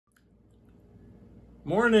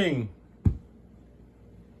Morning.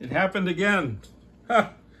 It happened again.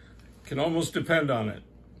 Ha! Can almost depend on it.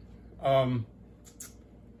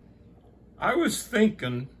 I was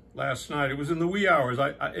thinking last night, it was in the wee hours,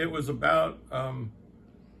 it was about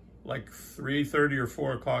like 3:30 or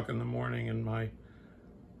 4 o'clock in the morning, and my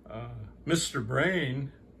Mr.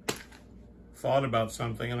 Brain thought about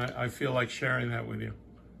something, and I feel like sharing that with you.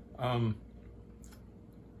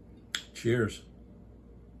 Cheers.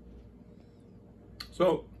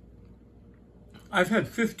 So, I've had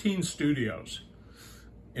 15 studios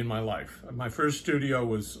in my life. My first studio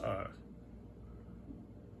was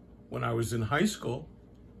when I was in high school,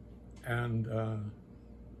 and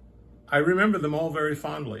I remember them all very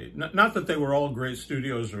fondly. Not that they were all great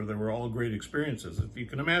studios or they were all great experiences. If you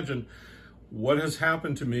can imagine what has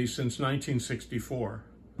happened to me since 1964.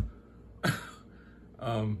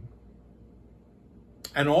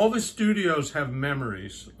 And all the studios have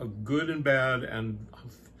memories of good and bad and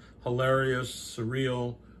hilarious,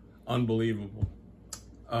 surreal, unbelievable.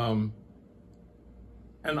 And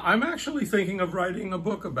I'm actually thinking of writing a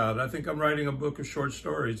book about it. I think I'm writing a book of short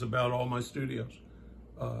stories about all my studios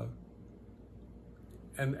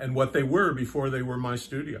and what they were before they were my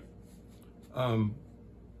studio.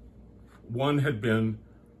 One had been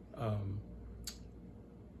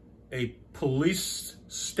a police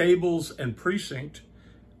stables and precinct,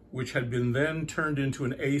 which had been then turned into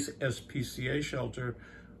an ASPCA shelter,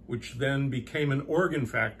 which then became an organ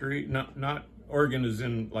factory. Not organ as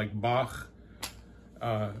in like Bach.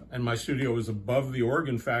 And my studio was above the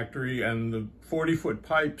organ factory, and the 40-foot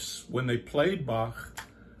pipes, when they played Bach,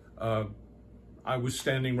 I was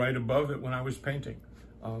standing right above it when I was painting.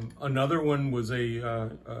 Another one was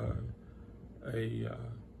a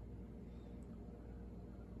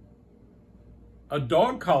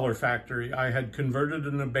dog collar factory. I had converted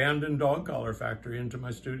an abandoned dog collar factory into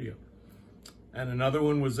my studio. And another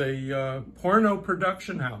one was a porno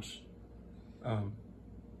production house. And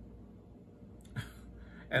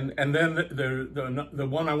then the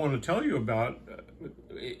one I want to tell you about,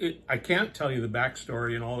 I can't tell you the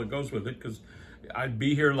backstory and all that goes with it, because I'd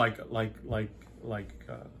be here like a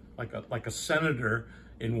senator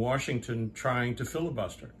in Washington trying to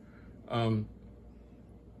filibuster.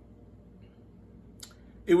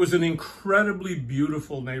 It was an incredibly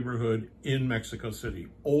beautiful neighborhood in Mexico City.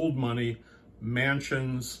 Old money,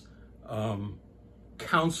 mansions,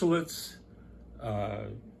 consulates,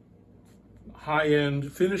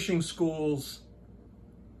 high-end finishing schools,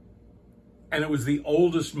 and it was the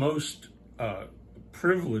oldest, most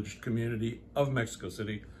privileged community of Mexico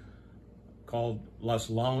City, called Las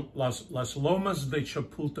Lomas de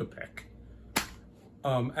Chapultepec.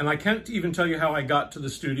 And I can't even tell you how I got to the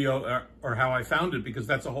studio or how I found it, because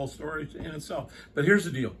that's a whole story in itself. But here's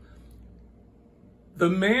the deal. The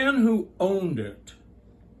man who owned it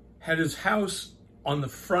had his house on the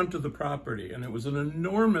front of the property, and it was an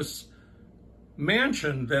enormous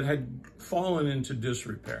mansion that had fallen into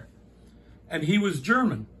disrepair. And he was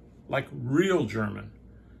German, like real German.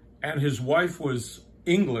 And his wife was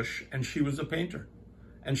English, and she was a painter.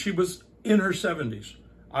 And she was in her 70s.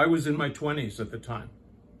 I was in my 20s at the time.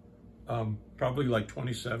 Probably like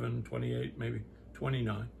 27, 28, maybe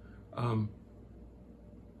 29.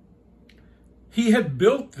 He had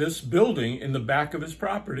built this building in the back of his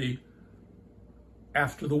property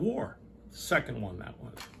after the war. Second one, that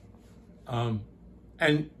was.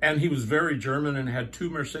 And he was very German and had 2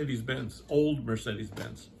 Mercedes-Benz, old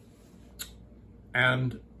Mercedes-Benz.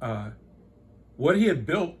 And what he had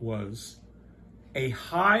built was a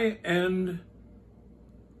high-end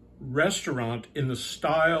restaurant in the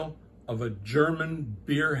style of a German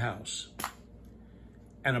beer house.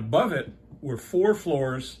 And above it were 4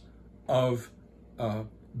 floors of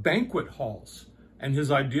banquet halls. And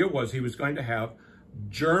his idea was he was going to have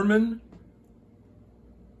German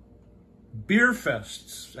beer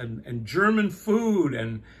fests and German food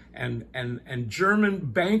and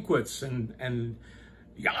German banquets and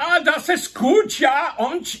ja, das ist gut, ja,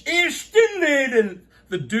 und ich bin.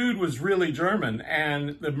 The dude was really German,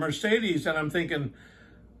 and the Mercedes, and I'm thinking,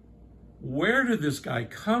 where did this guy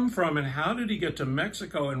come from, and how did he get to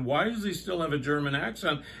Mexico, and why does he still have a German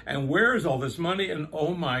accent, and where is all this money, and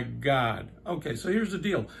oh my God. Okay, so here's the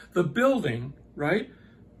deal. The building, right,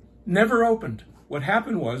 never opened. What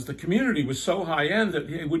happened was the community was so high-end that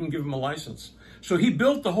they wouldn't give him a license. So he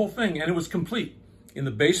built the whole thing, and it was complete. In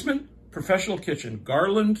the basement, professional kitchen,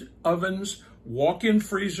 Garland ovens, walk-in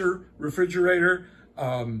freezer, refrigerator,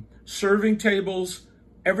 serving tables,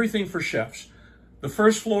 everything for chefs. The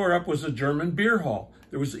first floor up was a German beer hall.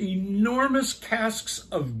 There was enormous casks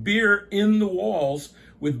of beer in the walls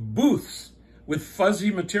with booths with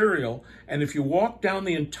fuzzy material. And if you walk down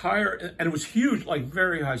the entire, and it was huge, like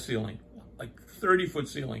very high ceiling, like 30-foot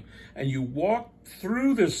ceiling. And you walk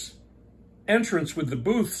through this entrance with the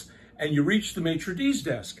booths and you reach the maitre d's'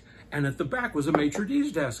 desk. And at the back was a maitre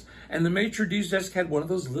d's' desk. And the maitre d's' desk had one of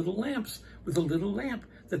those little lamps with a little lamp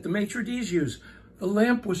that the maitre d's use. The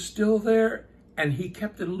lamp was still there and he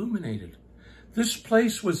kept it illuminated. This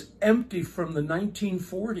place was empty from the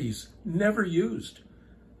 1940s, never used.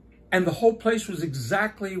 And the whole place was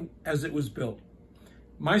exactly as it was built.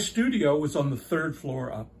 My studio was on the 3rd floor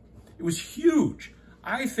up. It was huge.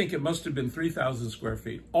 I think it must have been 3,000 square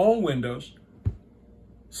feet, all windows.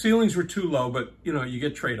 Ceilings were too low, but you know, you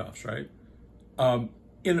get trade-offs, right?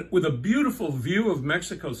 With a beautiful view of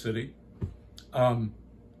Mexico City,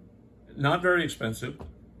 not very expensive.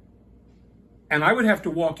 And I would have to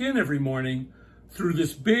walk in every morning through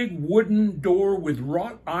this big wooden door with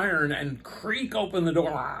wrought iron and creak open the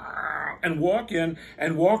door and walk in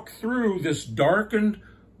and walk through this darkened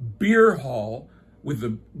beer hall with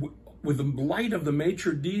the light of the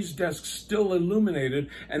maitre d's' desk still illuminated,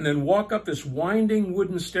 and then walk up this winding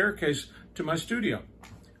wooden staircase to my studio,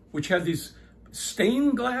 which had these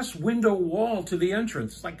stained glass window wall to the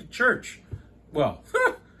entrance, like a church. Well,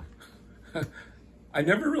 I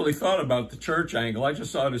never really thought about the church angle. I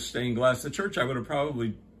just saw it as stained glass. The church, I would have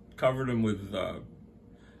probably covered them with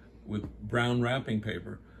brown wrapping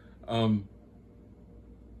paper. And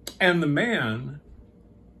the man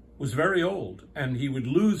was very old, and he would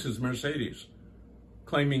lose his Mercedes,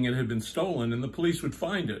 claiming it had been stolen, and the police would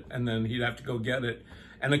find it, and then he'd have to go get it.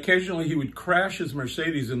 And occasionally he would crash his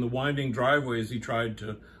Mercedes in the winding driveway as he tried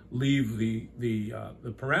to leave the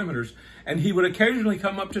parameters, and he would occasionally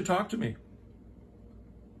come up to talk to me.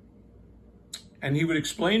 And he would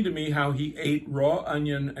explain to me how he ate raw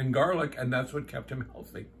onion and garlic, and that's what kept him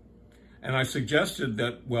healthy. And I suggested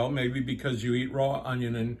that, well, maybe because you eat raw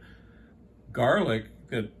onion and garlic,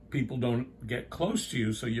 that people don't get close to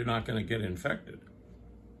you, so you're not going to get infected.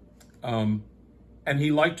 And he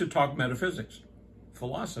liked to talk metaphysics,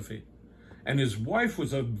 philosophy. And his wife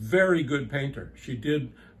was a very good painter. She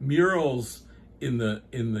did murals in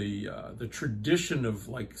the tradition of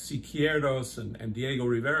like Siqueiros and Diego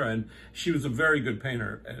Rivera, and she was a very good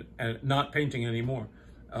painter, and not painting anymore.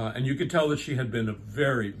 And you could tell that she had been a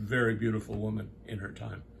very, very beautiful woman in her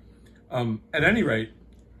time. At any rate,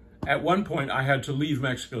 at one point I had to leave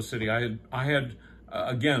Mexico City. I had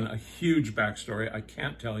again, a huge backstory I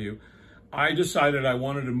can't tell you. I decided I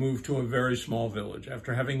wanted to move to a very small village.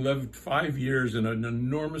 After having lived 5 years in an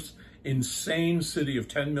enormous, insane city of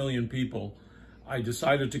 10 million people, I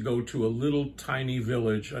decided to go to a little tiny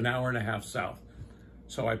village an hour and a half south.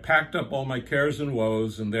 So I packed up all my cares and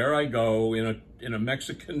woes, and there I go in a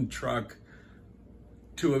Mexican truck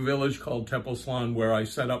to a village called Tepoztlan, where I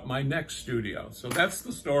set up my next studio. So that's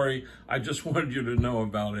the story. I just wanted you to know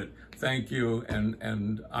about it. Thank you.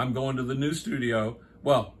 And I'm going to the new studio.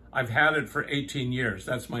 Well, I've had it for 18 years.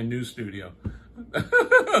 That's my new studio.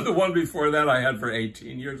 The one before that I had for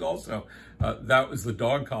 18 years also. That was the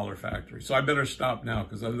dog collar factory. So I better stop now,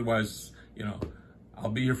 because otherwise, you know, I'll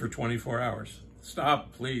be here for 24 hours.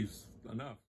 Stop, please. Enough.